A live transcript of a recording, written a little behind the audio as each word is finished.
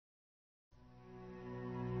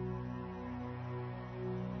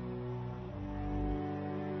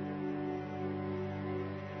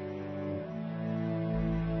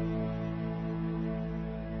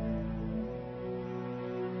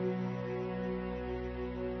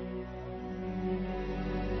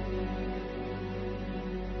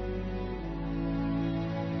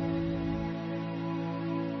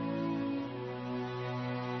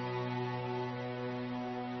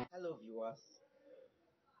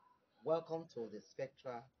Welcome to the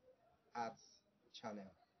Spectra Art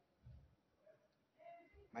channel.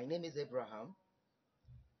 My name is Abraham.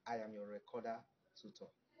 I am your recorder tutor.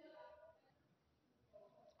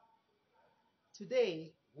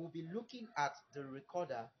 Today, we'll be looking at the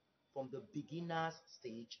recorder from the beginner's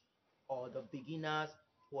stage or the beginner's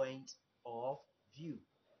point of view.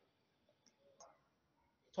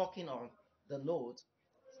 Talking on the note,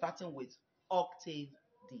 starting with octave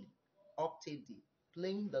D. Octave D.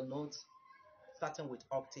 Playing the notes starting with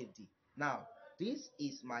octave D. Now, this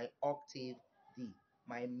is my octave D.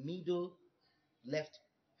 My middle left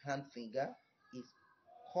hand finger is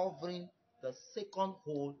covering the second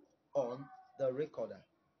hole on the recorder,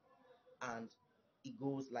 and it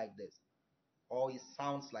goes like this, or it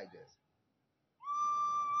sounds like this.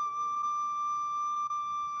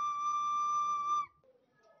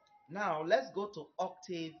 Now let's go to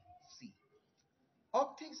octave C.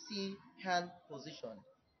 Octave C hand position.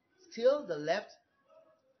 Still the left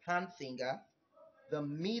hand finger, the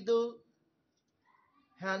middle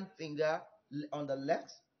hand finger on the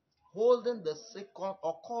left, holding the second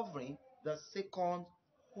or covering the second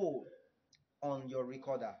hole on your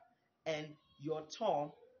recorder, and your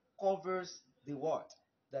thumb covers the what?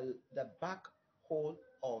 The back hole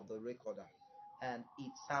of the recorder, and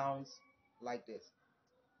it sounds like this.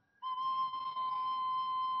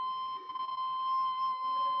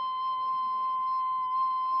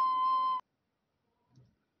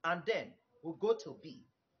 And then we'll go to B.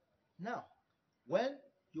 Now, when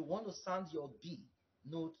you want to sound your B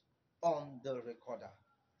note on the recorder,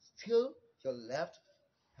 still your left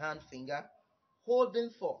hand finger holding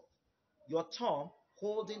for your thumb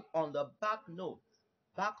holding on the back note,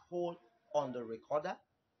 back hole on the recorder,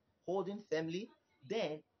 holding firmly,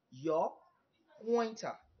 then your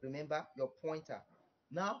pointer, remember your pointer,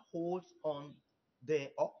 now holds on the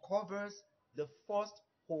or covers the first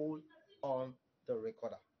hole on the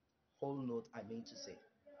recorder. Whole note, I mean to say.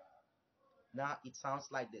 Now it sounds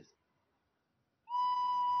like this.